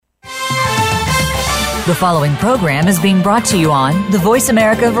The following program is being brought to you on the Voice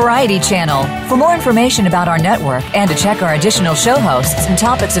America Variety Channel. For more information about our network and to check our additional show hosts and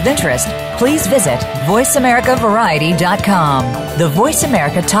topics of interest, please visit voiceamericavariety.com. The Voice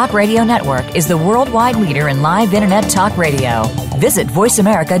America Talk Radio Network is the worldwide leader in live Internet talk radio. Visit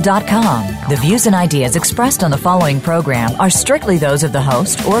voiceamerica.com. The views and ideas expressed on the following program are strictly those of the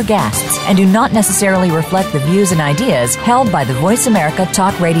host or guests and do not necessarily reflect the views and ideas held by the Voice America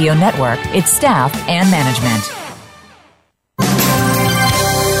Talk Radio Network, its staff, and management.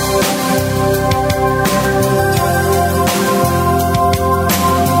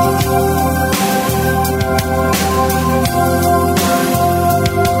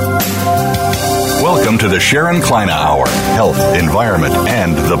 Welcome to the Sharon Kleyne Hour, Health, Environment,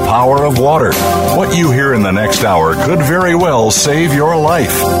 and the Power of Water. What you hear in the next hour could very well save your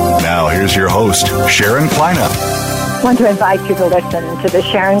life. Now, here's your host, Sharon Kleyne. I want to invite you to listen to the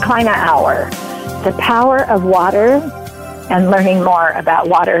Sharon Kleyne Hour, the power of water, and learning more about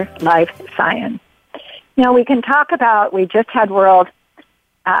water life science. Now, we can talk about, we just had World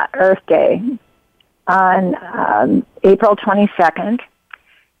Earth Day on April 22nd,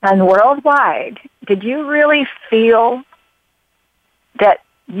 and worldwide, did you really feel that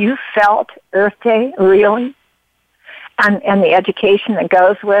you felt Earth Day, really? And the education that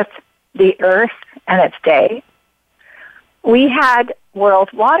goes with the Earth and its day? We had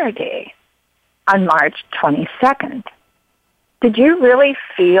World Water Day on March 22nd. Did you really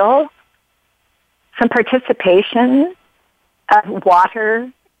feel some participation of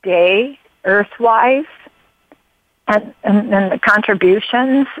Water Day Earth-wise and the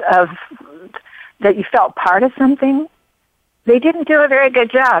contributions of that you felt part of something? They didn't do a very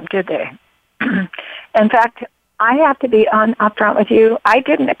good job, did they? In fact, I have to be upfront with you. I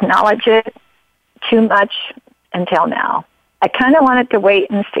didn't acknowledge it too much until now. I kind of wanted to wait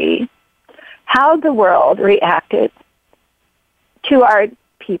and see how the world reacted to our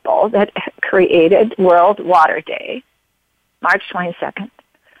people that created World Water Day, March 22nd.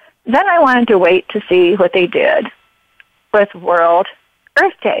 Then I wanted to wait to see what they did with World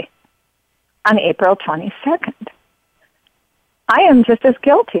Earth Day on April 22nd. I am just as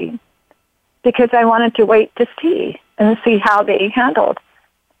guilty because I wanted to wait to see and see how they handled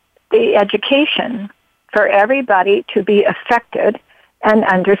the education for everybody to be affected and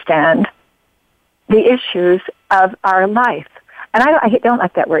understand the issues of our life. And I don't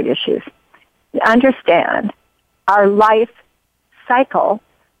like that word, issues. Understand our life cycle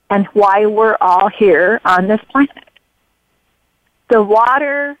and why we're all here on this planet. The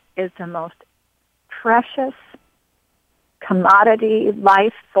water is the most precious commodity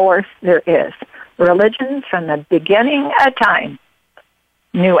life force there is. Religions from the beginning of time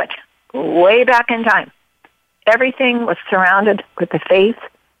knew it, way back in time. Everything was surrounded with the faith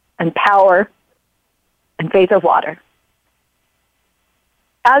and power and faith of water.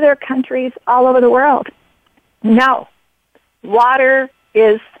 Other countries all over the world know water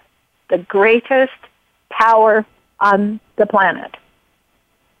is the greatest power on the planet.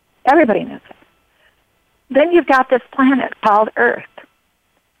 Everybody knows it. Then you've got this planet called Earth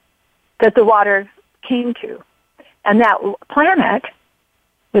that the water came to. And that planet,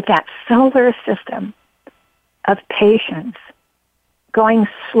 with that solar system of patience, going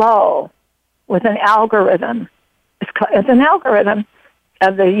slow with an algorithm. It's an algorithm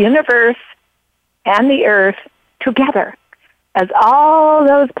of the universe and the Earth together as all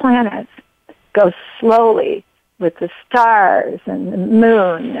those planets go slowly with the stars and the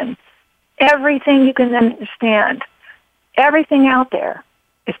moon and everything you can understand. Everything out there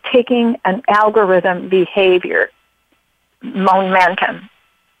is taking an algorithm behavior, momentum,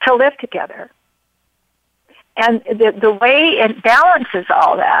 to live together. And the way it balances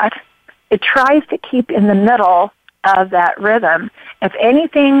all that, it tries to keep in the middle of that rhythm. If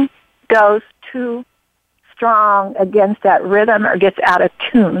anything goes too strong against that rhythm or gets out of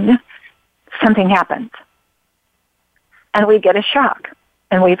tune, something happens. And we get a shock,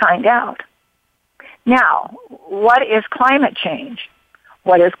 and we find out. Now, what is climate change?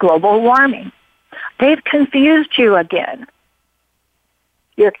 What is global warming? They've confused you again.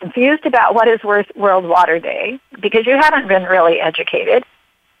 You're confused about what is World Water Day because you haven't been really educated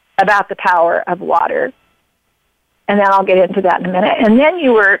about the power of water. And then I'll get into that in a minute. And then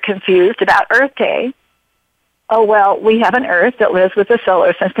you were confused about Earth Day. Oh, well, we have an Earth that lives with the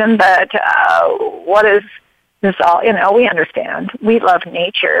solar system, but what is this all? You know, we understand. We love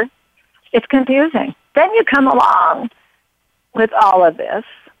nature. It's confusing. Then you come along with all of this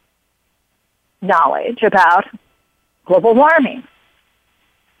knowledge about global warming.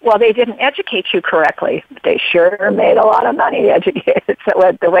 Well, they didn't educate you correctly. They sure made a lot of money educated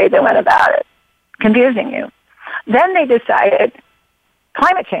the way they went about it. confusing you. Then they decided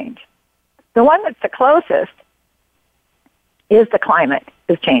climate change. The one that's the closest is the climate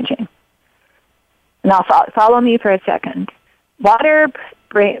is changing. Now follow me for a second. Water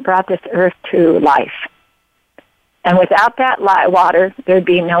brought this earth to life. And without that water, there'd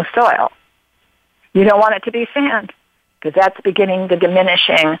be no soil. You don't want it to be sand, because that's beginning the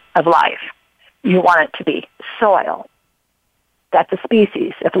diminishing of life. You want it to be soil. That's a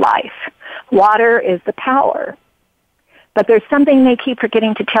species of life. Water is the power. But there's something they keep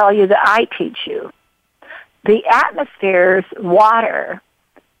forgetting to tell you that I teach you. The atmosphere's water,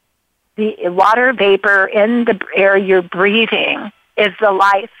 the water vapor in the air you're breathing, is the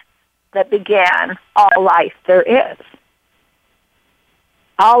life that began all life there is.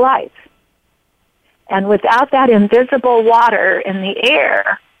 All life. And without that invisible water in the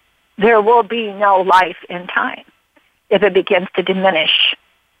air, there will be no life in time if it begins to diminish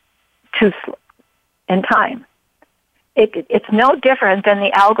in time. It's no different than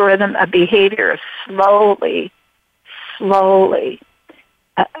the algorithm of behavior slowly, with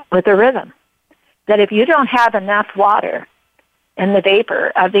a rhythm. That if you don't have enough water in the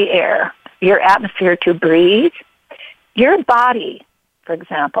vapor of the air, your atmosphere to breathe, your body, for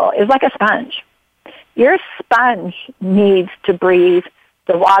example, is like a sponge. Your sponge needs to breathe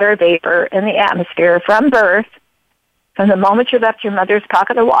the water vapor in the atmosphere from birth, from the moment you left your mother's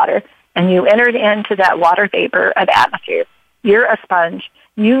pocket of water, and you entered into that water vapor of atmosphere. You're a sponge.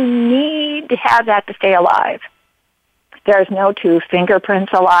 You need to have that to stay alive. There's no two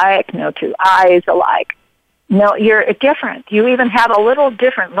fingerprints alike, no two eyes alike. No, you're different. You even have a little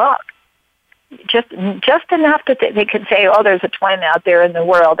different look. Just enough that they could say, oh, there's a twin out there in the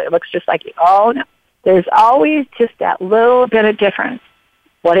world that looks just like you. Oh, no. There's always just that little bit of difference.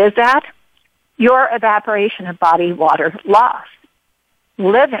 What is that? Your evaporation of body water loss.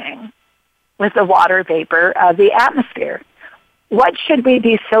 Living with the water vapor of the atmosphere. What should we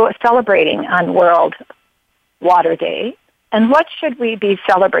be celebrating on World Water Day? And what should we be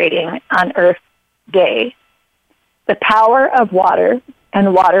celebrating on Earth Day? The power of water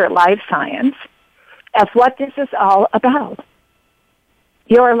and water life science as what this is all about.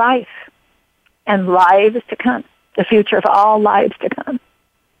 Your life and lives to come. The future of all lives to come.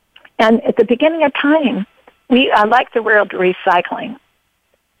 And at the beginning of time, I like the word recycling.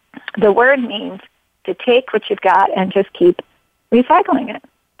 The word means to take what you've got and just keep recycling it.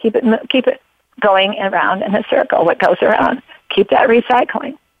 Keep it going around in a circle. What goes around, keep that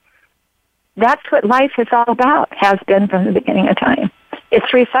recycling. That's what life is all about, has been from the beginning of time. It's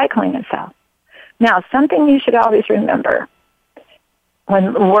recycling itself. Now, something you should always remember.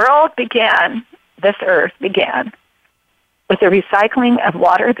 When the world began, this earth began, with the recycling of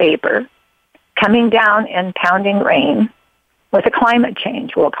water vapor coming down in pounding rain, with a climate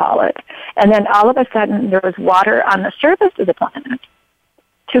change, we'll call it. And then all of a sudden, there was water on the surface of the planet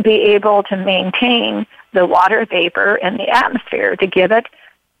to be able to maintain the water vapor in the atmosphere, to give it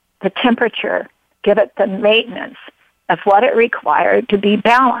the temperature, give it the maintenance of what it required to be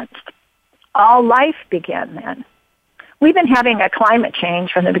balanced. All life began then. We've been having a climate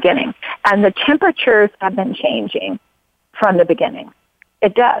change from the beginning, and the temperatures have been changing from the beginning.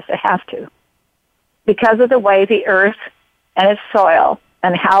 It does. It has to. Because of the way the earth and its soil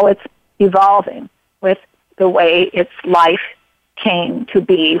and how it's evolving with the way its life came to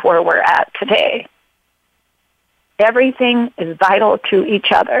be where we're at today. Everything is vital to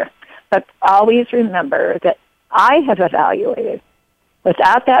each other, but always remember that I have evaluated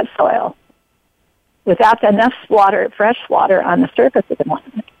without that soil, without enough water, fresh water on the surface of the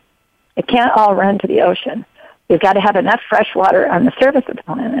planet, it can't all run to the ocean. We've got to have enough fresh water on the surface of the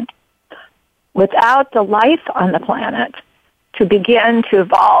planet. Without the life on the planet to begin to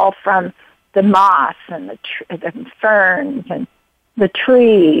evolve from the moss and the ferns and the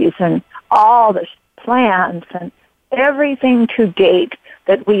trees and all the plants and everything to date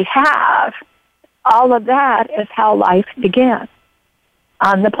that we have, all of that is how life began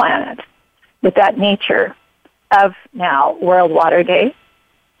on the planet with that nature of now World Water Day,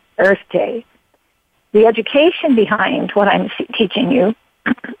 Earth Day. The education behind what I'm teaching you,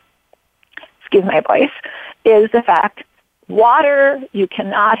 excuse my voice, is the fact water, you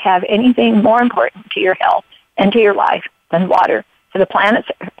cannot have anything more important to your health and to your life than water. For the planet's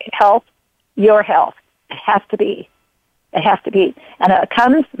health, your health. It has to be. It has to be. And it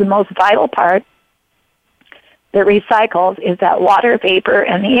comes, the most vital part that recycles is that water vapor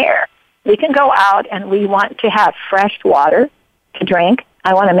in the air. We can go out and we want to have fresh water to drink.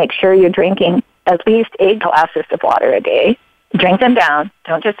 I want to make sure you're drinking at least 8 glasses of water a day. Drink them down.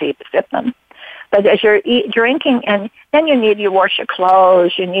 Don't just sip them. But as you're drinking, and then you wash your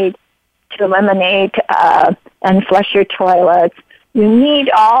clothes, you need to eliminate and flush your toilets. You need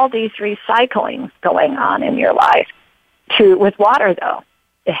all these recyclings going on in your life. With water, though,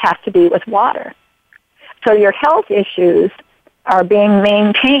 it has to be with water. So your health issues are being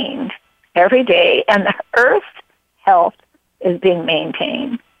maintained every day, and the Earth's health is being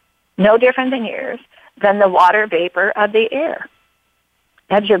maintained, no different than yours, than the water vapor of the air.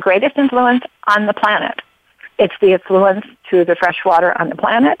 That's your greatest influence on the planet. It's the influence to the fresh water on the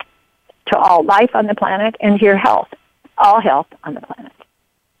planet, to all life on the planet, and to your health. All health on the planet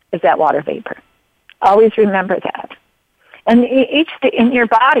is that water vapor. Always remember that. And in your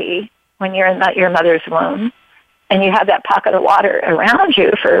body, when you're in your mother's womb, and you have that pocket of water around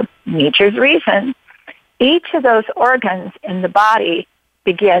you for nature's reason, each of those organs in the body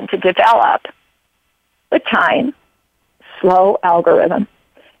begin to develop with time, slow algorithm.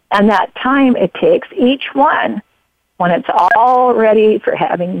 And that time it takes, each one, when it's all ready for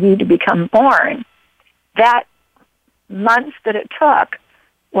having you to become born, that months that it took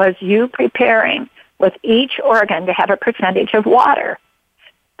was you preparing with each organ to have a percentage of water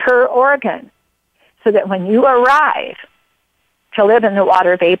per organ, so that when you arrive to live in the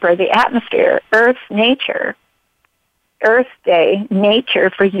water vapor of the atmosphere, Earth's nature, Earth Day nature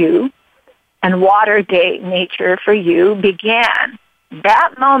for you, and Water Day nature for you began.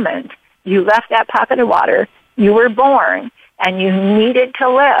 That moment you left that pocket of water, you were born, and you needed to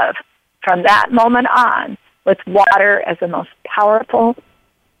live from that moment on with water as the most powerful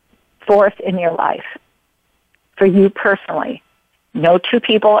force in your life. For you personally, no two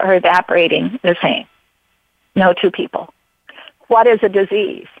people are evaporating the same. No two people. What is a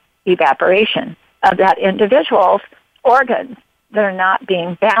disease? Evaporation of that individual's organs that are not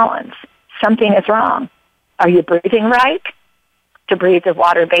being balanced. Something is wrong. Are you breathing right? To breathe the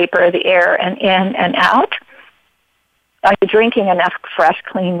water vapor of the air and in and out? Are you drinking enough fresh,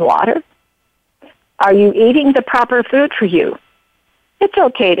 clean water? Are you eating the proper food for you? It's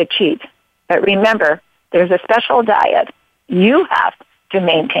okay to cheat, but remember, there's a special diet you have to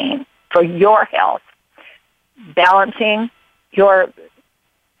maintain for your health, balancing your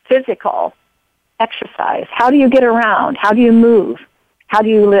physical exercise. How do you get around? How do you move? How do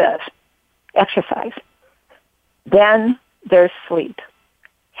you live? Exercise. Then there's sleep.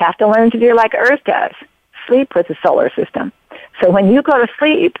 Have to learn to do like Earth does, sleep with the solar system. So when you go to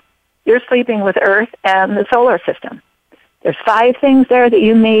sleep, you're sleeping with Earth and the solar system. There's 5 things there that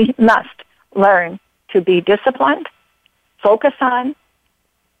you must learn to be disciplined, focus on,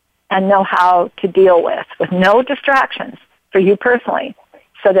 and know how to deal with no distractions for you personally,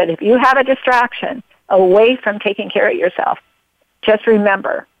 so that if you have a distraction away from taking care of yourself, just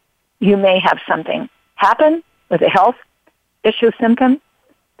remember, you may have something happen with a health issue symptom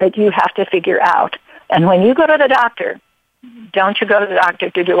that you have to figure out. And when you go to the doctor, don't you go to the doctor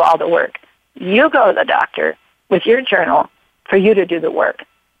to do all the work. You go to the doctor with your journal for you to do the work.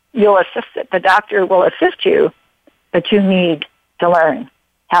 You'll assist it. The doctor will assist you, but you need to learn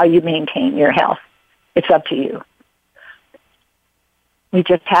how you maintain your health. It's up to you. We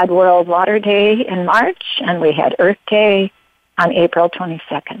just had World Water Day in March, and we had Earth Day on April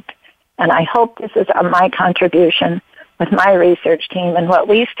 22nd. And I hope this is my contribution with my research team, and what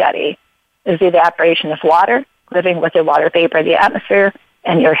we study is the evaporation of water, living with the water vapor of the atmosphere,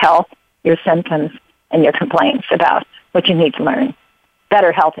 and your health, your symptoms, and your complaints about what you need to learn.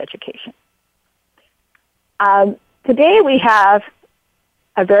 Better health education. Today we have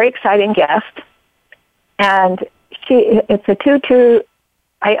a very exciting guest, and it's a tutu.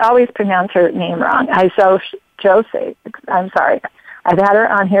 I always pronounce her name wrong. Jose. I'm sorry. I've had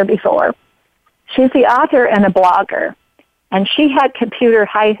her on here before. She's the author and a blogger, and she had computer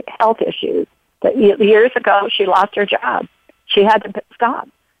health issues. That years ago, she lost her job. She had to stop.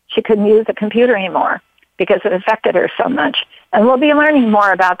 She couldn't use the computer anymore because it affected her so much. And we'll be learning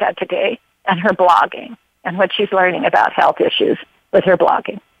more about that today and her blogging and what she's learning about health issues with her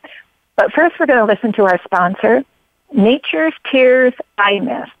blogging. But first, we're going to listen to our sponsor, Nature's Tears Eye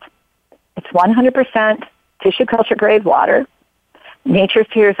Mist. It's 100% tissue culture grade water. Nature's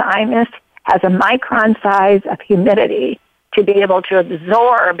Tears Eye Mist has a micron size of humidity to be able to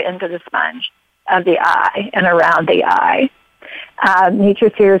absorb into the sponge of the eye and around the eye.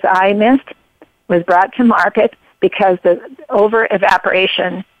 Nature's Tears Eye Mist was brought to market because the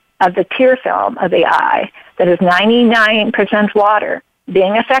over-evaporation of the tear film of the eye that is 99% water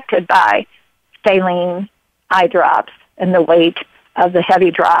being affected by saline eye drops and the weight of the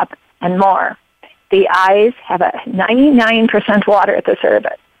heavy drop and more. The eyes have a 99% water at the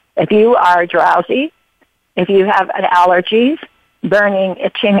surface. If you are drowsy, if you have allergies, burning,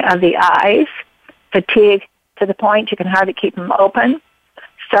 itching of the eyes, fatigue to the point you can hardly keep them open,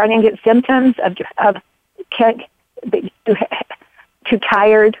 starting to get symptoms of too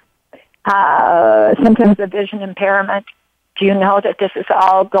tired, symptoms of vision impairment, do you know that this is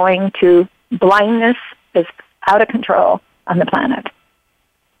all going to blindness is out of control on the planet?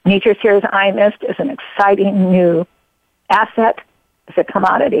 Nature's Tears Eye Mist is an exciting new asset. It's a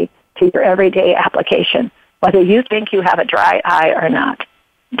commodity to your everyday application, whether you think you have a dry eye or not.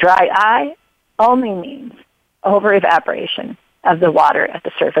 Dry eye only means over-evaporation of the water at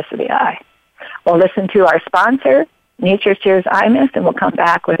the surface of the eye. We'll listen to our sponsor, Nature's Tears Eye Mist, and we'll come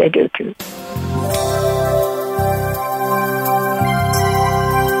back with a do-to.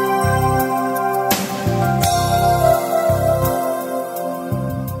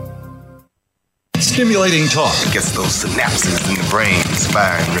 Stimulating talk. It gets those synapses in the brain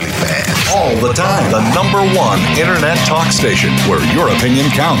firing really fast. All the time. The #1 Internet talk station where your opinion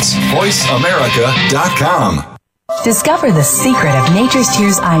counts. VoiceAmerica.com. Discover the secret of Nature's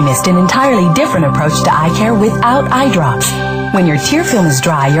Tears Eye Mist, an entirely different approach to eye care without eye drops. When your tear film is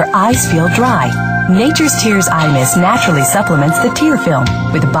dry, your eyes feel dry. Nature's Tears Eye Mist naturally supplements the tear film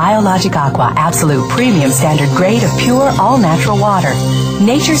with Biologic Aqua Absolute Premium Standard Grade of pure, all-natural water.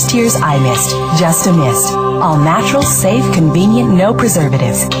 Nature's Tears Eye Mist, just a mist. All natural, safe, convenient, no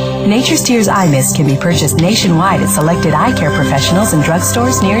preservatives. Nature's Tears Eye Mist can be purchased nationwide at selected eye care professionals and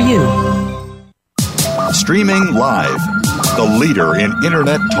drugstores near you. Streaming live. The leader in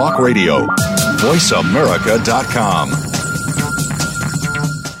Internet talk radio. VoiceAmerica.com.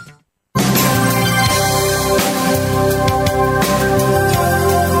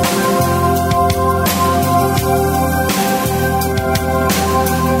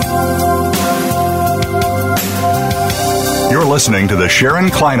 You're listening to the Sharon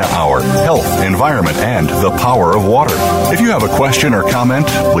Kleyne Hour, Health, Environment, and the Power of Water. If you have a question or comment,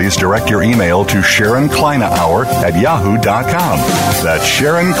 please direct your email to SharonKleyneHour@yahoo.com. That's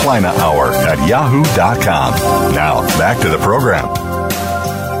SharonKleyneHour@yahoo.com. Now, back to the program.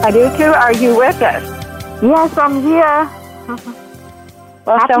 Adutu, are you with us? Yes, I'm here.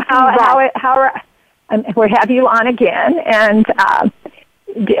 Well, so we'll have you on again, and I'm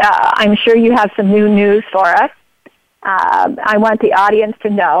sure you have some new news for us. I want the audience to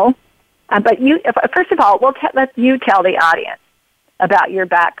know, but first of all, let you tell the audience about your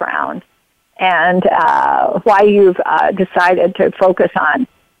background and why you've decided to focus on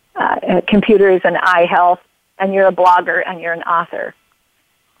computers and eye health, and you're a blogger and you're an author.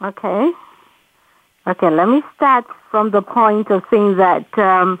 Okay, let me start from the point of saying that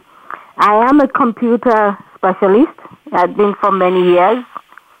I am a computer specialist. I've been for many years,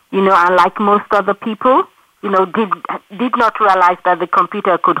 unlike most other people. Did not realize that the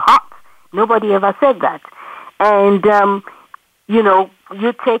computer could hurt. Nobody ever said that. And, you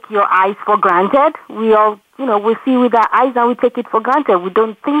take your eyes for granted. We all, we see with our eyes and we take it for granted. We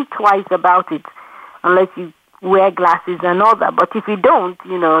don't think twice about it unless you wear glasses and all that. But if you don't,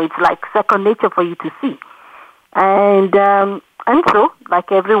 it's like second nature for you to see. And so,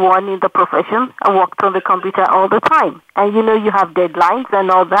 like everyone in the profession, I worked on the computer all the time. And, you have deadlines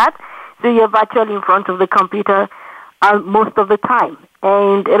and all that. So you're virtually in front of the computer most of the time.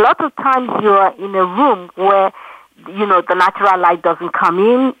 And a lot of times you're in a room where, the natural light doesn't come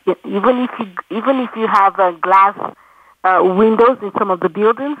in. Even if you have glass windows in some of the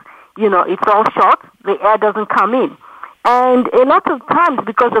buildings, it's all shut. The air doesn't come in. And a lot of times,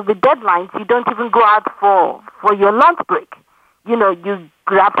 because of the deadlines, you don't even go out for your lunch break. You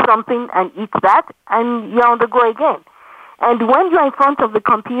grab something and eat that, and you're on the go again. And when you're in front of the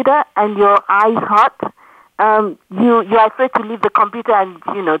computer and your eyes hurt, you're afraid to leave the computer and,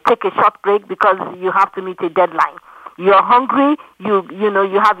 take a short break because you have to meet a deadline. You're hungry, you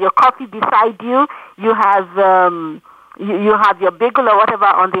have your coffee beside you, you have your bagel or whatever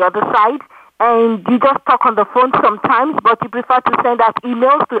on the other side, and you just talk on the phone sometimes, but you prefer to send out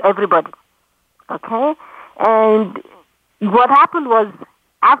emails to everybody. Okay? And what happened was,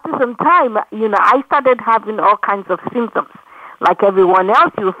 after some time, I started having all kinds of symptoms. Like everyone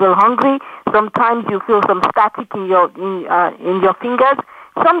else, you feel hungry. Sometimes you feel some static in your fingers.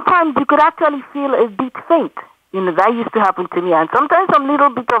 Sometimes you could actually feel a bit faint. That used to happen to me. And sometimes a little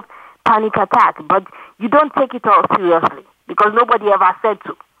bit of panic attack. But you don't take it all seriously because nobody ever said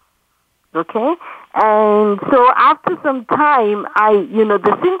so. Okay? And so after some time,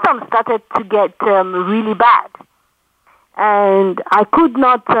 the symptoms started to get really bad. And I could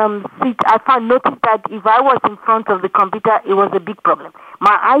not sit. I noticed that if I was in front of the computer, it was a big problem.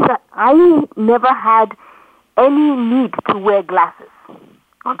 My eyes, I never had any need to wear glasses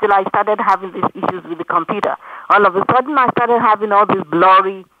until I started having these issues with the computer. All of a sudden, I started having all this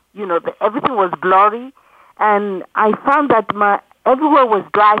blurry, everything was blurry. And I found that everywhere was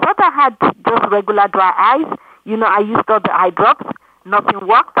dry. I thought I had just regular dry eyes. I used all the eye drops. Nothing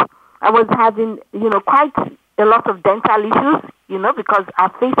worked. I was having, quite a lot of dental issues, because our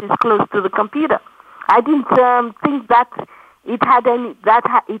face is close to the computer. I didn't think that it had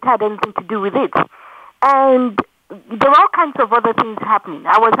anything to do with it. And there were all kinds of other things happening.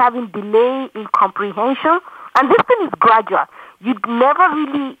 I was having delay in comprehension, and this thing is gradual. You'd never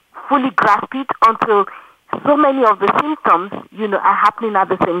really fully grasp it until so many of the symptoms, are happening at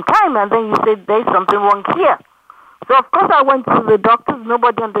the same time, and then you say there's something wrong here. So of course I went to the doctors.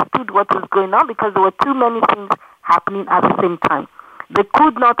 Nobody understood what was going on because there were too many things happening at the same time. They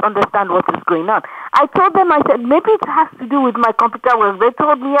could not understand what was going on. I told them, I said, maybe it has to do with my computer work. They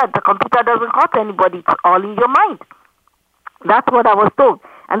told me, the computer doesn't hurt anybody. It's all in your mind. That's what I was told.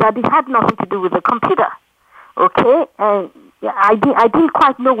 And that it had nothing to do with the computer. Okay? And I didn't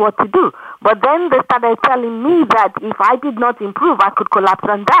quite know what to do. But then they started telling me that if I did not improve, I could collapse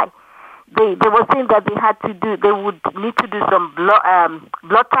and die. They were saying that they would need to do some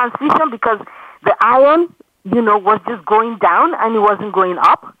blood transfusion because the iron, was just going down and it wasn't going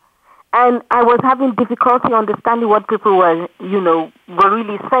up. And I was having difficulty understanding what people were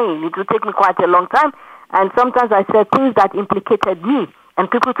really saying. It would take me quite a long time. And sometimes I said things that implicated me and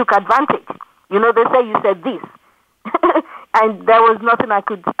people took advantage. They say you said this. And there was nothing I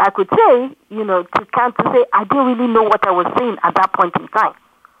could say, to say I didn't really know what I was saying at that point in time.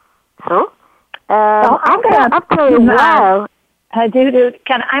 So, I'm going to after a while, I'm going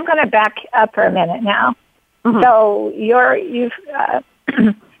to back up for a minute now. Mm-hmm. So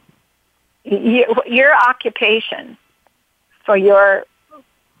your occupation for your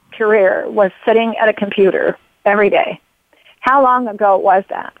career was sitting at a computer every day. How long ago was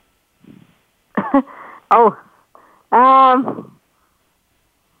that?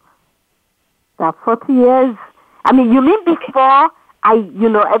 About 40 years. I mean, you mean before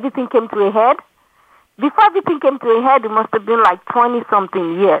everything came to a head? Before everything came to a head, it must have been like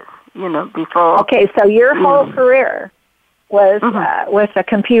 20-something years, before. Okay, so your whole career was with a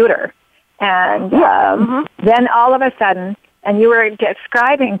computer. And then all of a sudden, and you were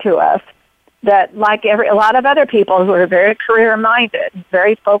describing to us that like a lot of other people who are very career-minded,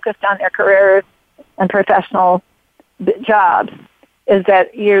 very focused on their careers and professional jobs, is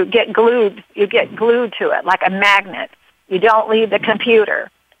that you get glued to it like a magnet. You don't leave the computer.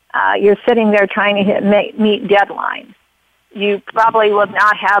 You're sitting there trying to meet deadlines. You probably will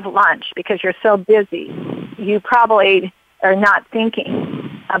not have lunch because you're so busy. You probably are not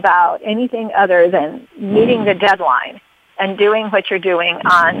thinking about anything other than meeting the deadline and doing what you're doing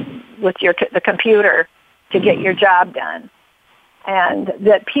with the computer to get your job done. And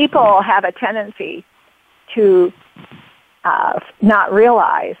that people have a tendency to not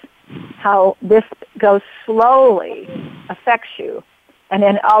realize how this goes slowly affects you. And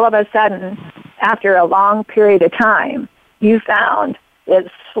then all of a sudden, after a long period of time, you found it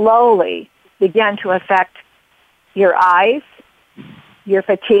slowly began to affect your eyes, your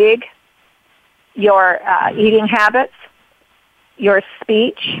fatigue, your eating habits, your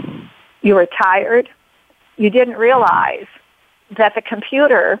speech. You were tired. You didn't realize that the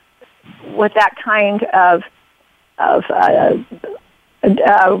computer, with that kind of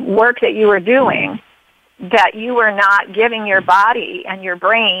work that you were doing, that you were not giving your body and your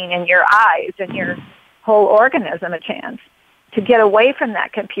brain and your eyes and your whole organism a chance to get away from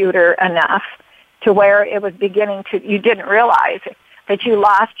that computer enough to where it was beginning to, you didn't realize that you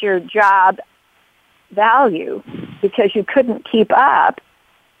lost your job value because you couldn't keep up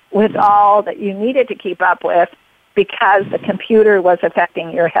with all that you needed to keep up with because the computer was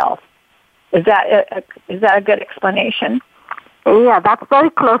affecting your health. Is that a good explanation? Yeah, that's very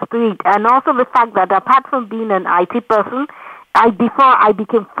close to it. And also the fact that apart from being an IT person, before I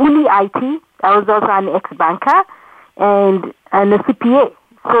became fully IT, I was also an ex-banker and a CPA.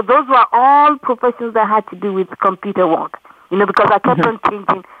 So those were all professions that had to do with computer work. Because I kept on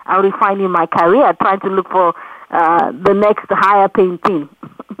changing and refining my career, trying to look for the next higher paying thing.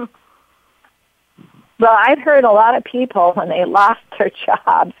 Well, I've heard a lot of people when they lost their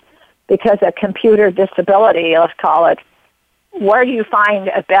jobs because of computer disability, let's call it, where do you find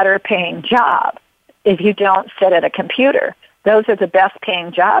a better paying job if you don't sit at a computer? Those are the best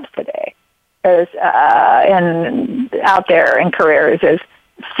paying jobs today. Out there in careers is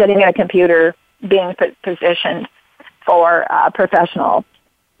sitting at a computer, being positioned for professional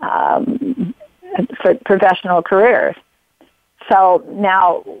careers. So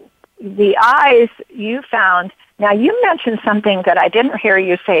now the eyes you found. Now you mentioned something that I didn't hear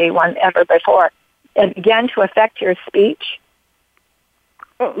you say ever before. It began to affect your speech.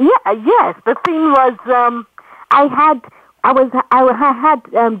 Yes. The thing was, I had I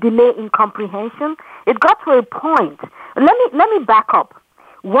had delay in comprehension. It got to a point. Let me back up.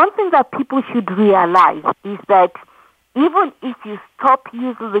 One thing that people should realize is that even if you stop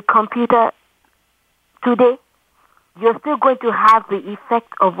using the computer today, you're still going to have the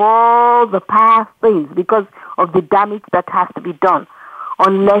effect of all the past things because of the damage that has to be done.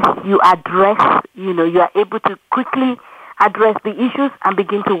 Unless you address, you are able to quickly address the issues and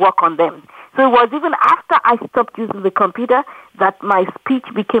begin to work on them. So it was even after I stopped using the computer that my speech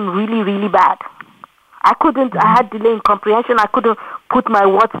became really, really bad. I had delay in comprehension. I couldn't put my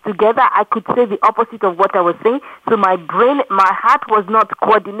words together. I could say the opposite of what I was saying. So my heart was not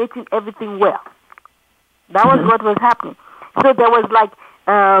coordinating everything well. That was what was happening. So there was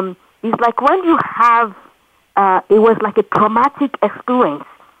it's like when you have, it was like a traumatic experience.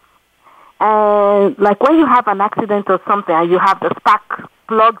 Like when you have an accident or something and you have the spark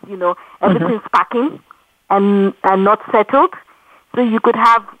plugs, everything sparking and not settled. So you could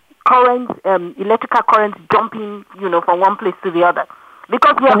have currents, electrical currents jumping, from one place to the other.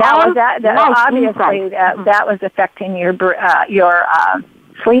 Because obviously that was affecting your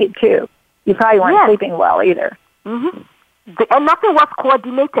sleep too. You probably weren't sleeping well either. Mm-hmm. And nothing was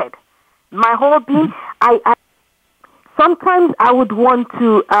coordinated. My whole being, I sometimes I would want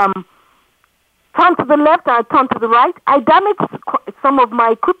to turn to the left or turn to the right. I damaged some of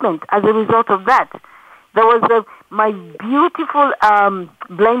my equipment as a result of that. There was my beautiful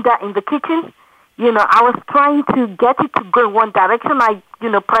blender in the kitchen. I was trying to get it to go in one direction. I,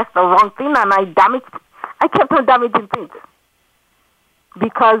 pressed the wrong thing and I kept on damaging things.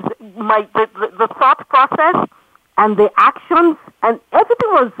 Because the thought process and the actions and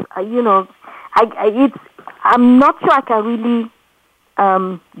everything was, I'm not sure I can really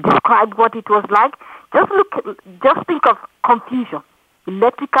describe what it was like. Just think of confusion,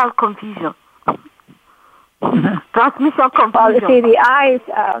 electrical confusion, transmission confusion. Well, see, the eyes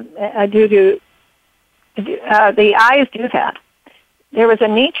the eyes do that. There was a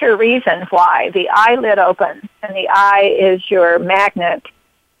nature reason why the eyelid opens, and the eye is your magnet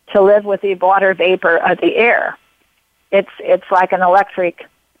to live with the water vapor of the air. It's like an electric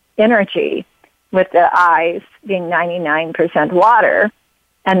energy with the eyes being 99% water,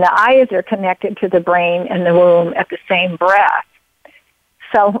 and the eyes are connected to the brain and the womb at the same breath.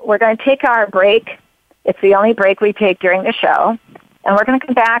 So we're going to take our break. It's the only break we take during the show, and we're going to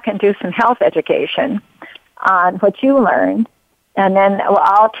come back and do some health education on what you learned. And then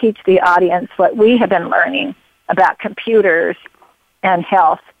I'll teach the audience what we have been learning about computers and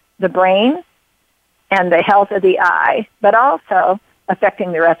health, the brain and the health of the eye, but also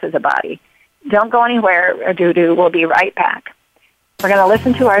affecting the rest of the body. Don't go anywhere, Dudu. We'll be right back. We're going to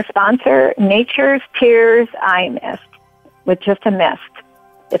listen to our sponsor, Nature's Tears Eye Mist, with just a mist.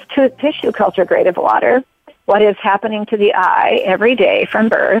 It's tissue culture grade of water. What is happening to the eye every day from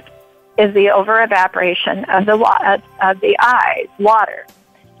birth is the over-evaporation of the eyes, water.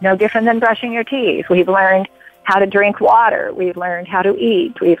 No different than brushing your teeth. We've learned how to drink water. We've learned how to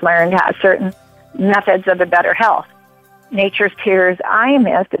eat. We've learned how certain methods of a better health. Nature's Tears Eye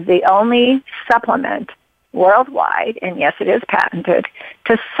Mist is the only supplement worldwide, and yes, it is patented,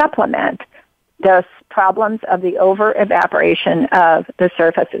 to supplement the problems of the over-evaporation of the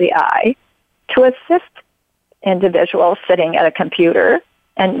surface of the eye, to assist individuals sitting at a computer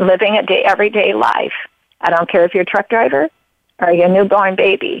and living everyday life. I don't care if you're a truck driver or you're a newborn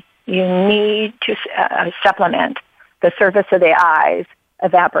baby. You need to supplement the surface of the eyes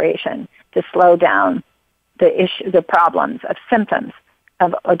evaporation to slow down the problems of symptoms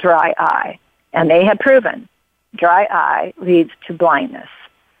of a dry eye. And they have proven dry eye leads to blindness.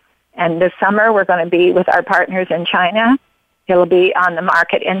 And this summer we're going to be with our partners in China. It'll be on the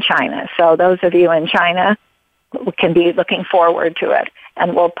market in China. So those of you in China can be looking forward to it.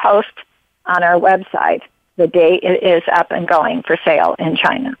 And we'll post on our website the day it is up and going for sale in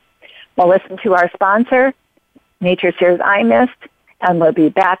China. We'll listen to our sponsor, Nature's Tears Eye Mist, and we'll be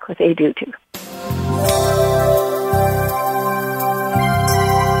back with Edutu.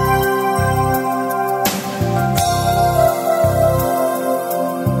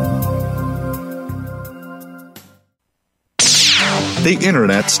 The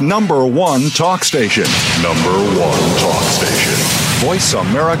Internet's #1 talk station. #1 talk station.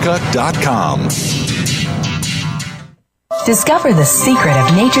 VoiceAmerica.com. Discover the secret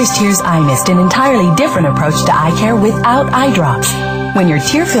of Nature's Tears Eye Mist, an entirely different approach to eye care without eye drops. When your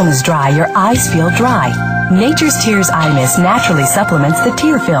tear film is dry, your eyes feel dry. Nature's Tears Eye Mist naturally supplements the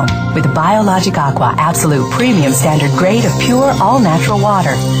tear film with Biologic Aqua Absolute Premium Standard Grade of pure, all-natural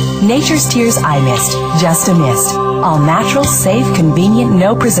water. Nature's Tears Eye Mist, just a mist. All natural, safe, convenient,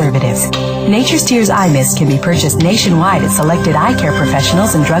 no preservatives. Nature's Tears Eye Mist can be purchased nationwide at selected eye care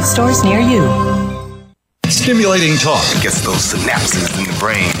professionals and drugstores near you. Stimulating talk. It gets those synapses in the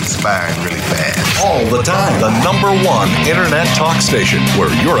brain firing really fast. All the time. The #1 Internet talk station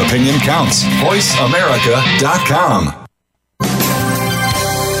where your opinion counts. VoiceAmerica.com.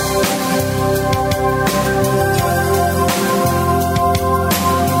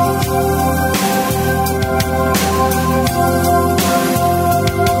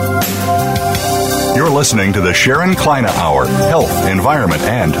 You're listening to the Sharon Kleyne Hour, Health, Environment,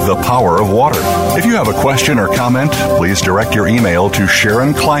 and the Power of Water. If you have a question or comment, please direct your email to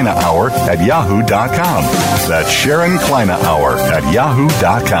SharonKleineHour@yahoo.com. That's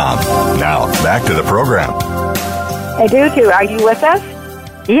SharonKleineHour@yahoo.com. Now, back to the program. Hey, Dutu, are you with us?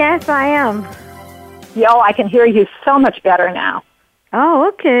 Yes, I am. Yo, I can hear you so much better now. Oh,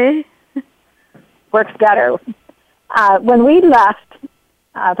 okay. Works better. When we left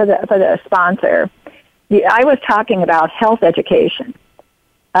for the sponsor, I was talking about health education,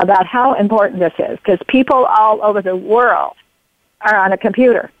 about how important this is, because people all over the world are on a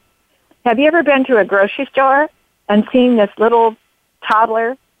computer. Have you ever been to a grocery store and seen this little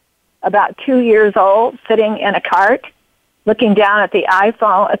toddler, about 2 years old, sitting in a cart, looking down at the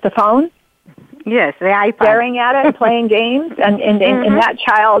phone? Yes, the iPad. Staring at it, playing games, and that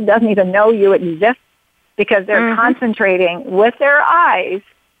child doesn't even know you exist because they're concentrating with their eyes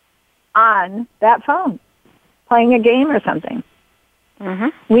on that phone, playing a game or something.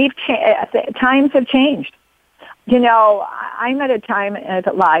 Times have changed. You know, I'm at a time in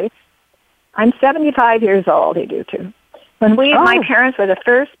life. I'm 75 years old, Edutu. When my parents were the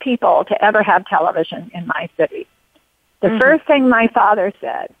first people to ever have television in my city. The first thing my father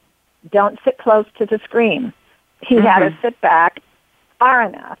said, don't sit close to the screen. He had us sit back far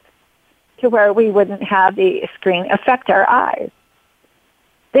enough to where we wouldn't have the screen affect our eyes.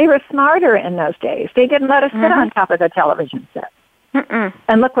 They were smarter in those days. They didn't let us sit on top of the television set.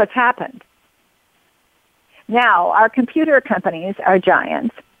 And look what's happened. Now, our computer companies are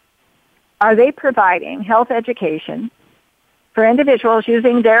giants. Are they providing health education for individuals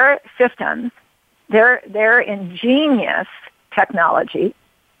using their systems, their ingenious technology,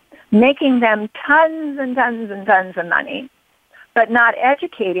 making them tons and tons and tons of money, but not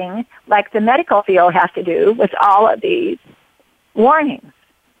educating like the medical field has to do with all of these warnings?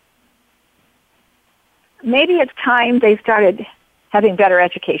 Maybe it's time they started having better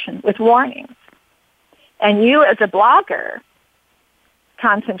education with warnings. And you as a blogger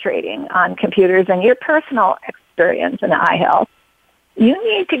concentrating on computers and your personal experience in eye health, you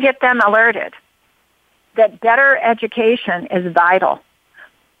need to get them alerted that better education is vital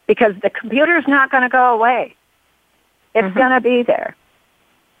because the computer's not going to go away. It's going to be there.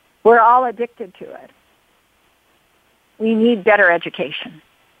 We're all addicted to it. We need better education.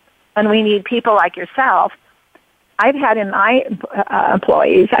 And we need people like yourself. I've had in my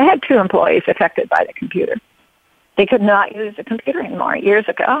employees, I had 2 employees affected by the computer. They could not use the computer anymore years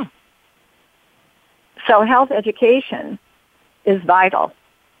ago. So health education is vital.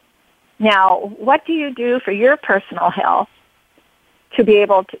 Now, what do you do for your personal health to be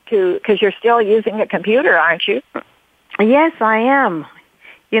able to because you're still using a computer, aren't you? Yes, I am.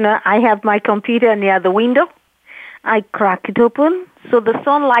 You know, I have my computer near the window. I crack it open so the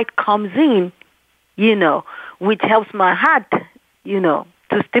sunlight comes in, you know, which helps my heart, you know,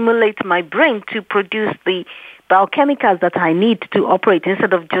 to stimulate my brain to produce the biochemicals that I need to operate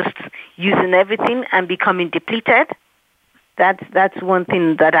instead of just using everything and becoming depleted. That's one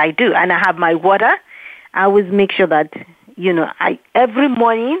thing that I do. And I have my water. I always make sure that, you know, every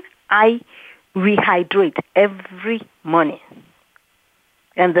morning I rehydrate every morning.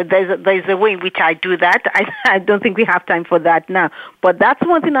 And there's a way in which I do that. I don't think we have time for that now. But that's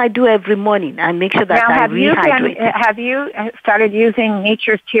one thing I do every morning. I make sure that now, I rehydrate. Have you started using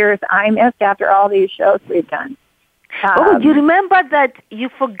Nature's Tears Eye Mist after all these shows we've done? You remember that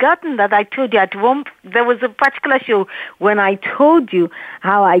you've forgotten that I told you there was a particular show when I told you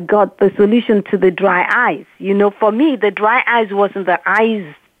how I got the solution to the dry eyes. You know, for me, the dry eyes wasn't the eyes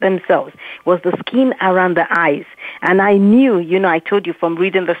themselves, was the skin around the eyes. And I knew, you know, I told you from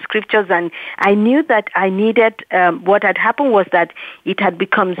reading the scriptures, and I knew that I needed, what had happened was that it had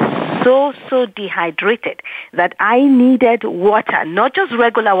become so dehydrated that I needed water, not just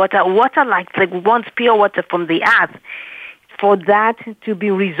regular water like the ones pure water from the earth, for that to be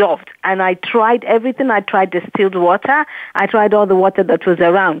resolved. And I tried everything. I tried distilled water. I tried all the water that was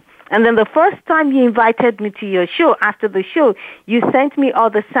around. And then the first time you invited me to your show, after the show, you sent me all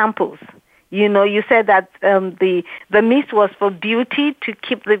the samples. You know, you said that the mist was for beauty to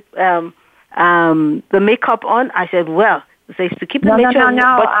keep the makeup on. I said, well, So it's to keep No, the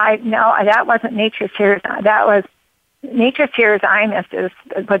nature. That wasn't Nature's Tears. That was Nature's Tears Eye Mist is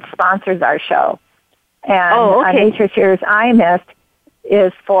what sponsors our show. And Nature's Tears Eye Mist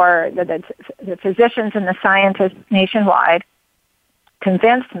is for the physicians and the scientists nationwide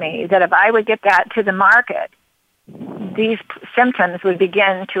convinced me that if I would get that to the market, these symptoms would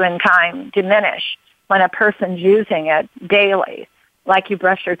begin to, in time, diminish when a person's using it daily, like you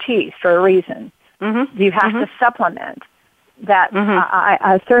brush your teeth for a reason. Mm-hmm. You have to supplement that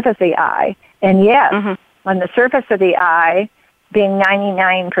surface of the eye. And yes, when the surface of the eye, being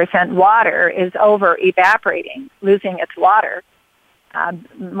 99% water, is over evaporating, losing its water,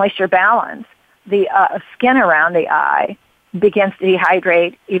 moisture balance, the skin around the eye begins to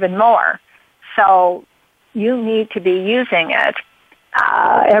dehydrate even more. So you need to be using it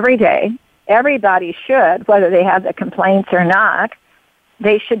every day. Everybody should, whether they have the complaints or not,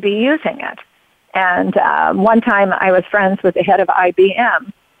 they should be using it. And one time I was friends with the head of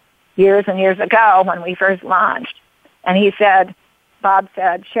IBM years and years ago when we first launched. And he said, Bob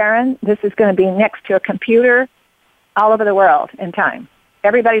said, Sharon, this is going to be next to a computer all over the world in time.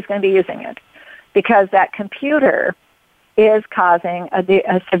 Everybody's going to be using it because that computer is causing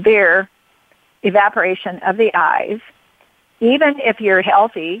a severe evaporation of the eyes. Even if you're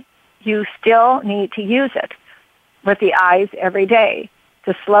healthy, you still need to use it with the eyes every day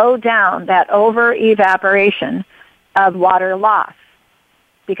to slow down that over-evaporation of water loss,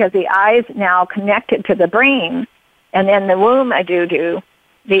 because the eyes now connected to the brain, and in the womb,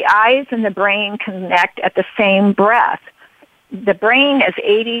 the eyes and the brain connect at the same breath. The brain is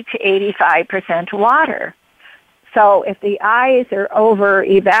 80 to 85% water. So if the eyes are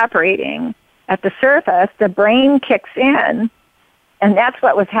over-evaporating at the surface, the brain kicks in, and that's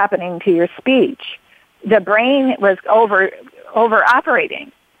what was happening to your speech. The brain was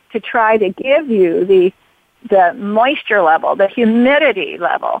over-operating to try to give you the moisture level, the humidity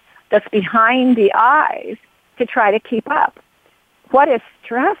level that's behind the eyes to try to keep up. What is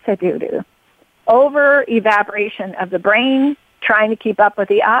stress due to? Over-evaporation of the brain trying to keep up with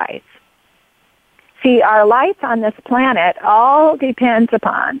the eyes. See, our life on this planet all depends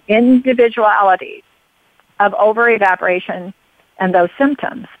upon individuality of over-evaporation and those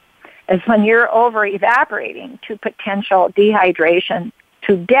symptoms. Is when you're over-evaporating to potential dehydration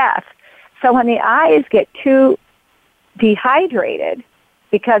to death. So when the eyes get too dehydrated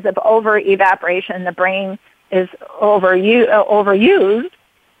because of over-evaporation, the brain is overused,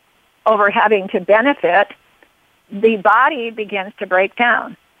 over having to benefit, the body begins to break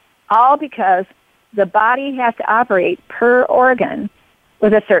down. All because the body has to operate per organ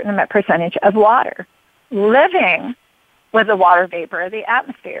with a certain percentage of water, living with the water vapor of the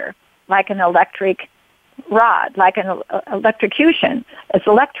atmosphere, like an electric rod, like an electrocution. It's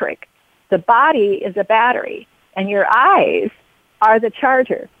electric. The body is a battery, and your eyes are the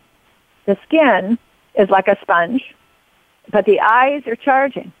charger. The skin is like a sponge, but the eyes are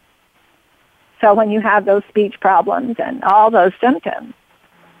charging. So when you have those speech problems and all those symptoms,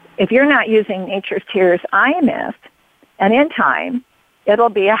 if you're not using Nature's Tears Eye Mist, and in time, it'll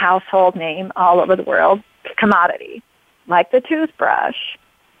be a household name all over the world, commodity, like the toothbrush,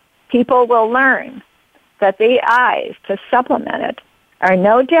 people will learn that the eyes to supplement it are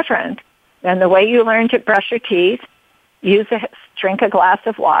no different than the way you learn to brush your teeth, drink a glass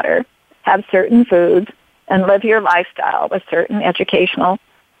of water, have certain foods, and live your lifestyle with certain educational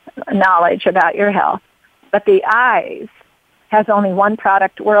knowledge about your health. But the eyes has only one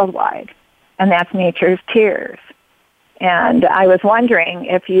product worldwide, and that's Nature's Tears. And I was wondering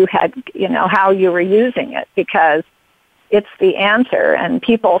if you had, how you were using it, because it's the answer. And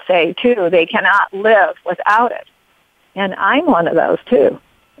people say, too, they cannot live without it. And I'm one of those, too.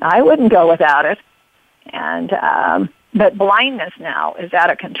 I wouldn't go without it. And but blindness now is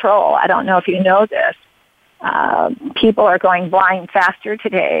out of control. I don't know if you know this. People are going blind faster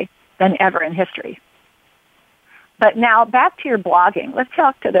today than ever in history. But now back to your blogging. Let's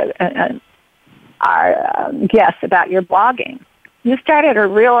talk to our guests about your blogging. You started a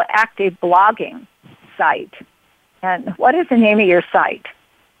real active blogging site. And what is the name of your site?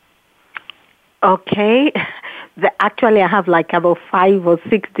 Okay. Actually, I have like about 5 or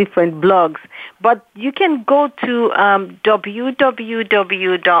 6 different blogs. But you can go to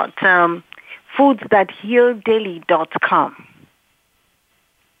www.foodsthathealdaily.com.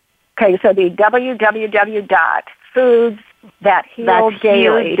 Okay, so the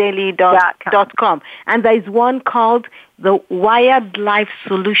www.foodsthathealdaily.com. And there is one called the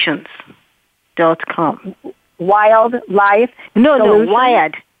wiredlifesolutions.com. Wildlife? No,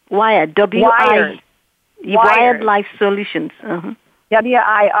 Wired. Wired. Wired Life Solutions. Uh-huh.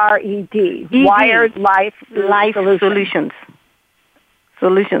 WIRED. Wired Life Solutions.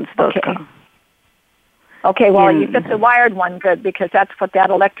 Solutions.com. Okay, well, you put the wired one good because that's what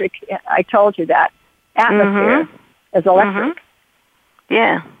that electric, I told you that, atmosphere is electric.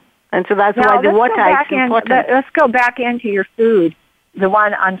 Yeah, and so that's why the water is important. Let's go back into your food, the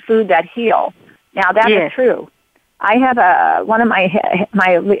one on food that heal. Now, that is true. I have one of my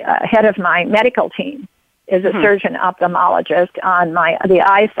head of my medical team is a surgeon ophthalmologist on the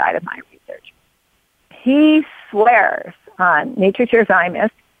eye side of my research. He swears on Nature's Tears Eye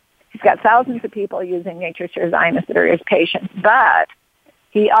Mist. He's got thousands of people using Nature's Tears Eye Mist that are his patients, but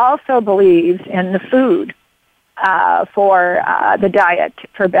he also believes in the food for the diet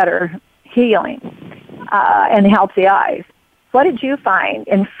for better healing and help the eyes. What did you find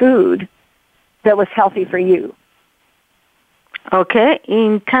in food that was healthy for you? Okay,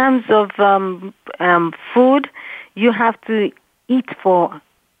 in terms of food, you have to eat for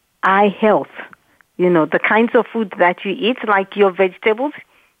eye health. You know, the kinds of food that you eat, like your vegetables,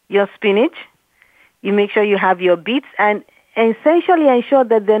 your spinach. You make sure you have your beets and essentially ensure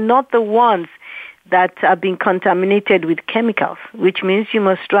that they're not the ones that are being contaminated with chemicals, which means you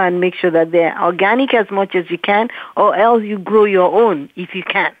must try and make sure that they're organic as much as you can, or else you grow your own if you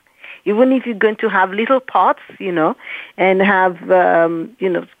can. Even if you're going to have little pots, and have,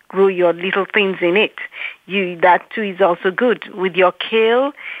 grow your little things in it. That too is also good. With your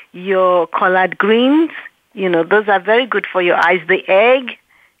kale, your collard greens, those are very good for your eyes. The egg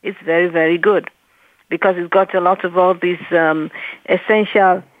is very, very good because it's got a lot of all these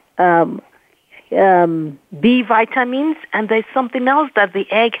essential B vitamins, and there's something else that the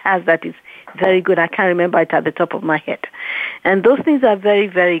egg has that is very good. I can't remember it at the top of my head. And those things are very,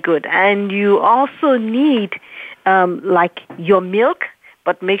 very good. And you also need, like your milk,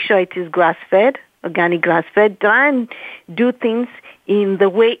 but make sure it is grass-fed, organic grass-fed. Try and do things in the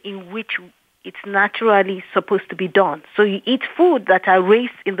way in which it's naturally supposed to be done. So you eat food that are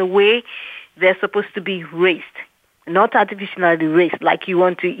raised in the way they're supposed to be raised, not artificially raised. Like you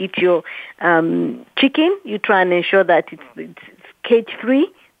want to eat your chicken, you try and ensure that it's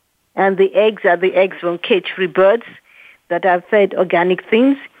cage-free, and the eggs are the eggs from cage-free birds that are fed organic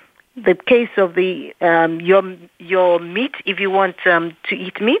things. The case of the your meat, if you want to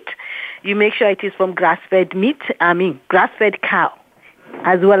eat meat, you make sure it is from grass-fed grass-fed cow,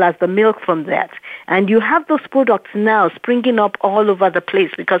 as well as the milk from that. And you have those products now springing up all over the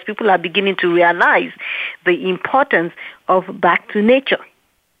place because people are beginning to realize the importance of back to nature.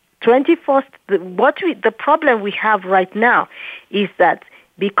 21st, the problem we have right now is that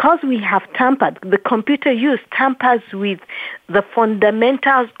because we have tampered, the computer use tampers with the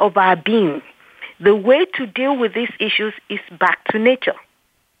fundamentals of our being. The way to deal with these issues is back to nature.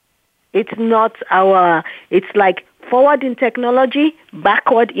 It's not it's like forward in technology,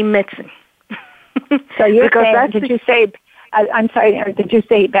 backward in medicine. So you're saying, did you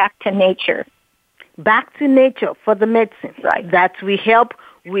say back to nature? Back to nature for the medicine, right? That we help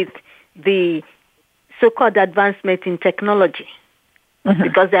with the so-called advancement in technology. Mm-hmm.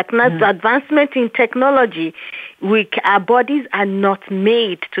 Because the advancement in technology, our bodies are not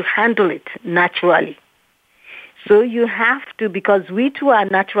made to handle it naturally. So you have to, because we too are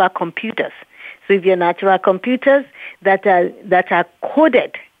natural computers. So if you're natural computers that are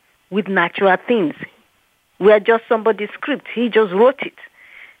coded with natural things, we are just somebody's script. He just wrote it.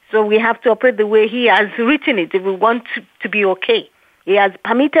 So we have to operate the way he has written it if we want to be okay. He has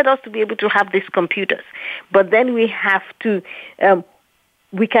permitted us to be able to have these computers. But then we have to,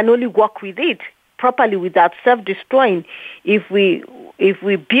 we can only work with it properly without self-destroying if we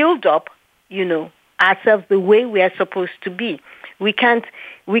build up, ourselves the way we are supposed to be. We can't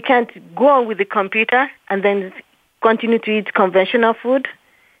go on with the computer and then continue to eat conventional food,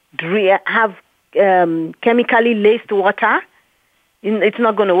 have chemically laced water. It's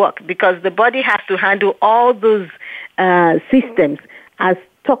not going to work because the body has to handle all those systems as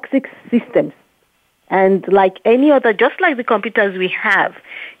toxic systems. And like any other, just like the computers we have,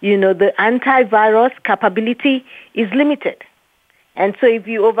 the antivirus capability is limited. And so if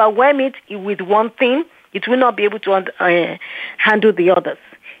you overwhelm it with one thing, it will not be able to handle the others.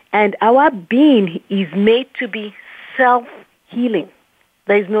 And our being is made to be self-healing.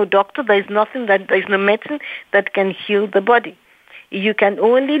 There is no doctor, there is no medicine that can heal the body. You can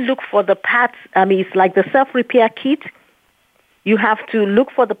only look for the parts. It's like the self-repair kit. You have to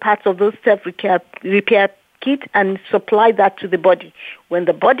look for the parts of those self-repair kit and supply that to the body. When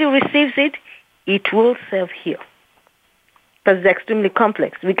the body receives it, it will self-heal. Because it's extremely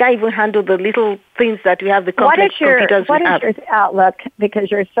complex. We can't even handle the little things that we have, the complex computers we have. What is your outlook? Because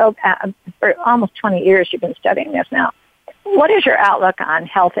you're for almost 20 years you've been studying this now. what is your outlook on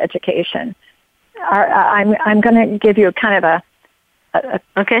health education? I'm going to give you kind of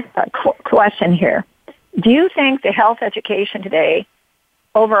a question here. Do you think the health education today,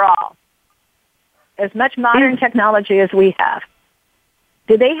 overall, as much modern technology as we have,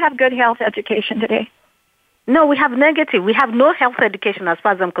 do they have good health education today? No, we have negative. We have no health education as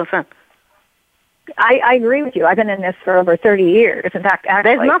far as I'm concerned. I agree with you. I've been in this for over 30 years. In fact,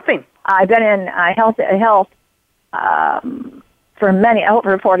 actually, there's nothing. I've been in health for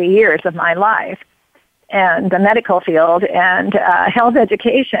over 40 years of my life, and the medical field, and health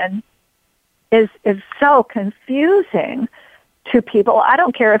education is so confusing to people. I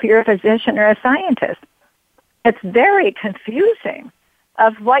don't care if you're a physician or a scientist. It's very confusing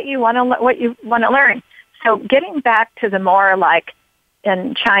of what you want to learn. So getting back to the more like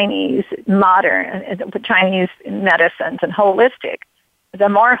in Chinese Chinese medicines and holistic, the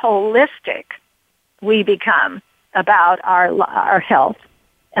more holistic we become about our health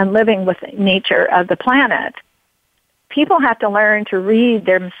and living with the nature of the planet, people have to learn to read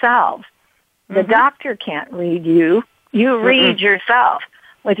themselves. The doctor can't read you. You read yourself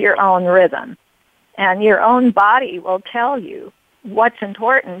with your own rhythm. And your own body will tell you what's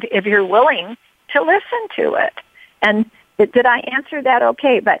important if you're willing to listen to it. And did I answer that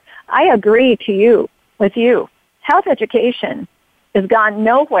okay? But I agree with you. Health education has gone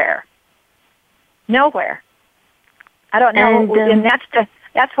nowhere. Nowhere. I don't know. And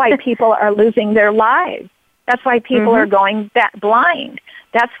that's why people are losing their lives. That's why people are going blind.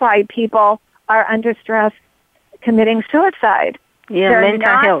 That's why people are under stress, committing suicide. Yeah, they're mental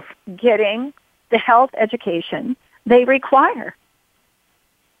not health. Getting the health education they require.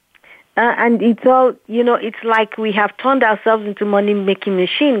 And it's all, it's like we have turned ourselves into money-making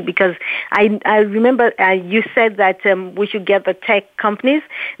machine, because I remember you said that we should get the tech companies.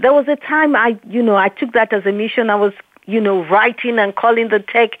 There was a time I took that as a mission. I was, writing and calling the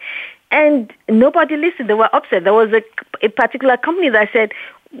tech, and nobody listened. They were upset. There was a particular company that said,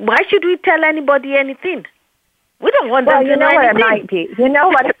 why should we tell anybody anything? We don't want them to know anything. Well, you know what it might be. You know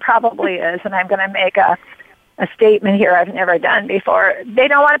what it probably is, and I'm going to make a statement here I've never done before. They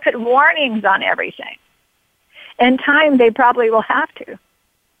don't want to put warnings on everything. In time, they probably will have to.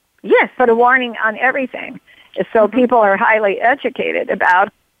 Yes. Put a warning on everything. So people are highly educated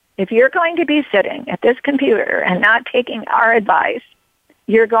about, if you're going to be sitting at this computer and not taking our advice,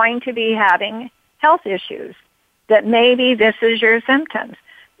 you're going to be having health issues, that maybe this is your symptoms.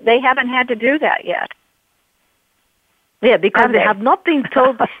 They haven't had to do that yet. Yeah, because they have not been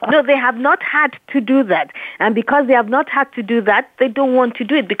told. No, they have not had to do that. And because they have not had to do that, they don't want to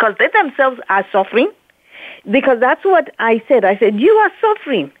do it, because they themselves are suffering. Because that's what I said. I said, you are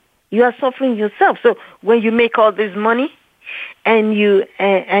suffering. You are suffering yourself. So when you make all this money and you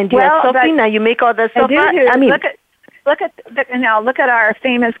are suffering and you make all this stuff, look at our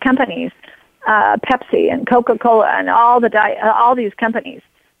famous companies, Pepsi and Coca-Cola and all these companies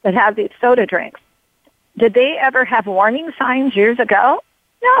that have these soda drinks. Did they ever have warning signs years ago?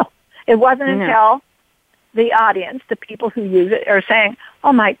 No. It wasn't until the audience, the people who use it, are saying,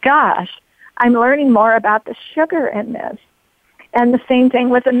 oh my gosh, I'm learning more about the sugar in this. And the same thing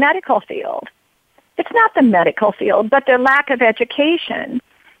with the medical field. It's not the medical field, but their lack of education.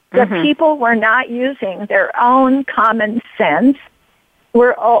 The people were not using their own common sense,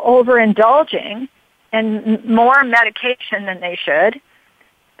 were overindulging in more medication than they should,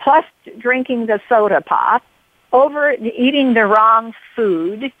 plus drinking the soda pop, eating the wrong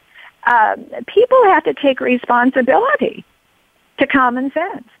food. People have to take responsibility to common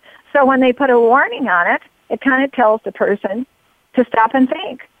sense. So when they put a warning on it, it kind of tells the person to stop and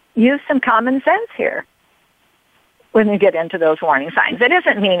think. Use some common sense here when you get into those warning signs. It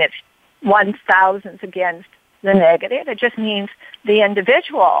doesn't mean it's 1,000th against the negative. It just means the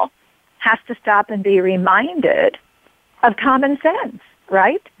individual has to stop and be reminded of common sense.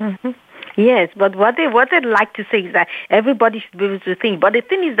 Right? Yes, but what they'd like to say is that everybody should be able to think. But the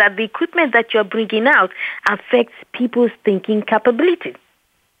thing is that the equipment that you're bringing out affects people's thinking capability.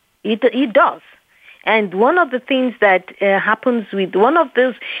 It does. And one of the things that happens with one of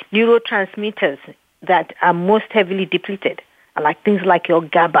those neurotransmitters that are most heavily depleted are like things like your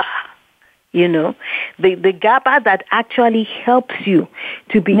GABA. The GABA that actually helps you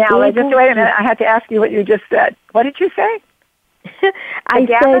to be able to... Now, just wait a minute. I have to ask you what you just said. What did you say? I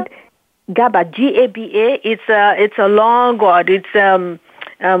said GABA, GABA. It's a long word. It's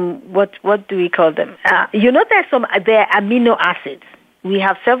what do we call them? There are amino acids. We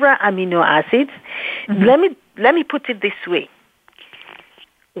have several amino acids. Let me put it this way.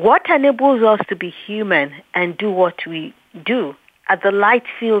 What enables us to be human and do what we do are the light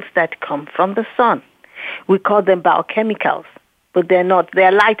fields that come from the sun. We call them biochemicals, but they're not.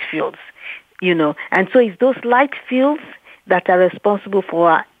 They're light fields, And so it's those light fields that are responsible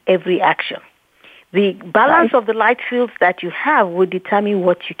for every action. The balance of the light fields that you have will determine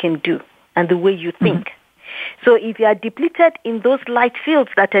what you can do and the way you think. Mm-hmm. So if you are depleted in those light fields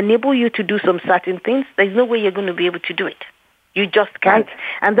that enable you to do some certain things, there's no way you're going to be able to do it. You just can't. Right.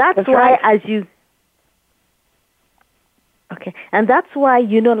 And that's why and that's why,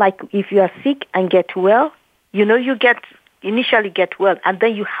 like if you are sick and get well, you initially get well, and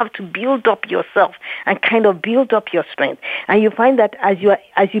then you have to build up yourself and kind of build up your strength. And you find that as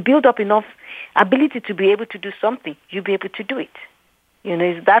you build up enough ability to be able to do something, you'll be able to do it.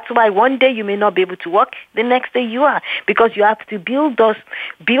 That's why one day you may not be able to walk, the next day you are, because you have to build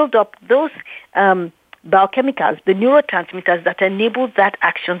up those biochemicals, the neurotransmitters that enable that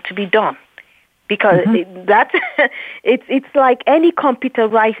action to be done. Because it's like any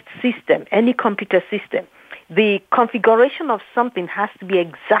computerized system, any computer system. The configuration of something has to be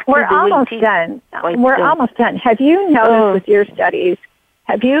exactly the way it is. We're almost done. Have you noticed with your studies,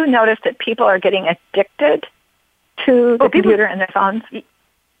 have you noticed that people are getting addicted to the computer and their phones?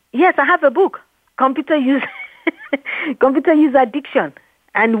 Yes, I have a book, Computer Use Addiction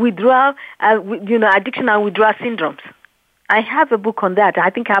and Withdrawal, Addiction and Withdrawal Syndromes. I have a book on that. I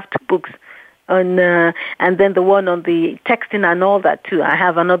think I have 2 books. And then the one on the texting and all that too. I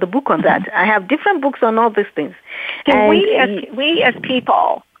have another book on that. I have different books on all these things. And we as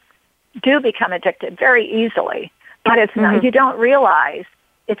people do become addicted very easily, but it's not. You don't realize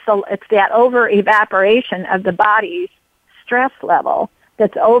it's that over evaporation of the body's stress level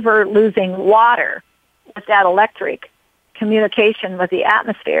that's over losing water with that electric communication with the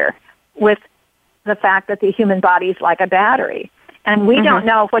atmosphere, with the fact that the human body is like a battery. And we don't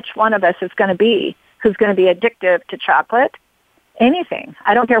know which one of us is going to be, who's going to be addictive to chocolate, anything.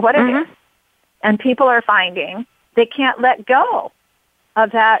 I don't care what it is. And people are finding they can't let go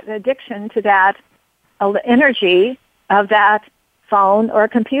of that addiction to that energy of that phone or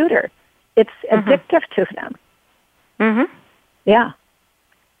computer. It's addictive to them. Yeah.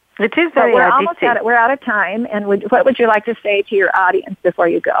 It is very addictive. We're out of time. And what would you like to say to your audience before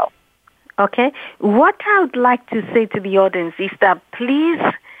you go? Okay. What I would like to say to the audience is that please,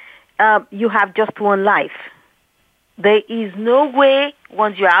 you have just one life. There is no way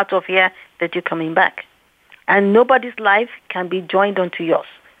once you're out of here that you're coming back. And nobody's life can be joined onto yours.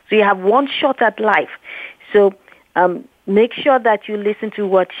 So you have one shot at life. So make sure that you listen to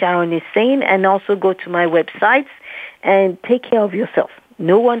what Sharon is saying and also go to my websites and take care of yourself.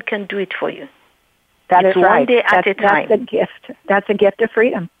 No one can do it for you. It's one right. day at a time. That's a gift. That's a gift of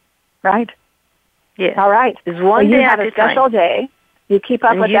freedom. Right? Yes. All right. It's one day you have a special day. You keep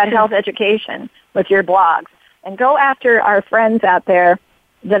up with that health education with your blogs. And go after our friends out there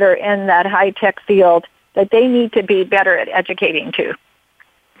that are in that high-tech field that they need to be better at educating too.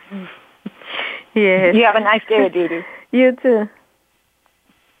 Yes. You have a nice day, Dudu. You too.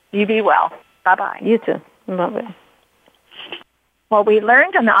 You be well. Bye-bye. You too. Bye-bye. Well, we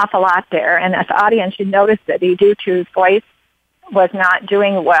learned an awful lot there, and as audience, you noticed that Dudu's voice was not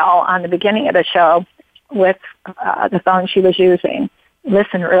doing well on the beginning of the show with the phone she was using.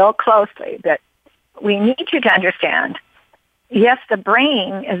 Listen real closely, but we need you to understand, yes, the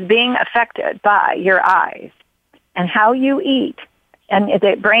brain is being affected by your eyes and how you eat, and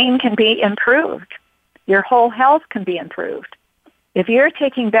the brain can be improved. Your whole health can be improved. If you're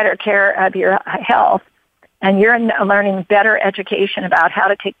taking better care of your health and you're learning better education about how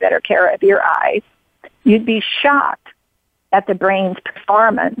to take better care of your eyes, you'd be shocked at the brain's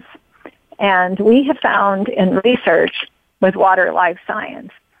performance. And we have found in research with Water Life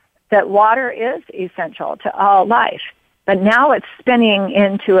Science that water is essential to all life. But now it's spinning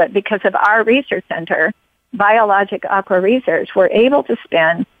into it because of our research center, Biologic Aqua Research. We're able to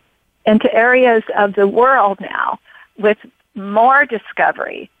spin into areas of the world now with more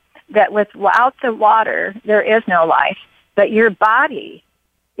discovery that without the water, there is no life. But your body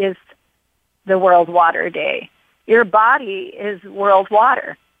is the World Water Day. Your body is world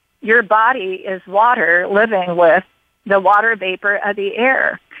water. Your body is water living with the water vapor of the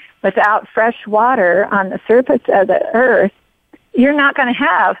air. Without fresh water on the surface of the earth, you're not going to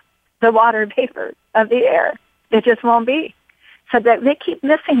have the water vapor of the air. It just won't be. So that they keep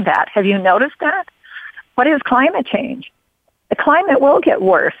missing that. Have you noticed that? What is climate change? The climate will get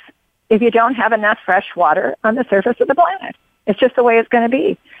worse if you don't have enough fresh water on the surface of the planet. It's just the way it's going to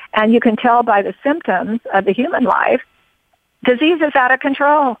be. And you can tell by the symptoms of the human life, disease is out of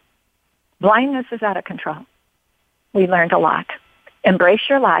control. Blindness is out of control. We learned a lot. Embrace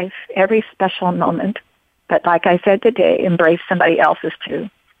your life, every special moment. But like I said today, embrace somebody else's too.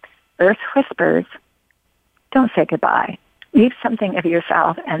 Earth whispers, don't say goodbye. Leave something of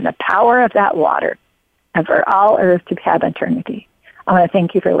yourself and the power of that water and for all earth to have eternity. I want to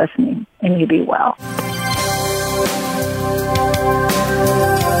thank you for listening, and you be well.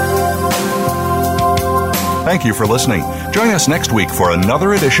 Thank you for listening. Join us next week for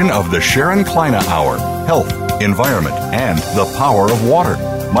another edition of the Sharon Kleyne Hour, Health, Environment, and the Power of Water.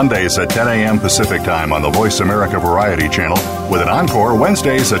 Mondays at 10 a.m. Pacific Time on the Voice America Variety Channel, with an encore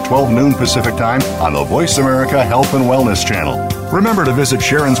Wednesdays at 12 noon Pacific Time on the Voice America Health and Wellness Channel. Remember to visit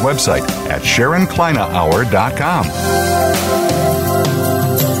Sharon's website at SharonKleineHour.com.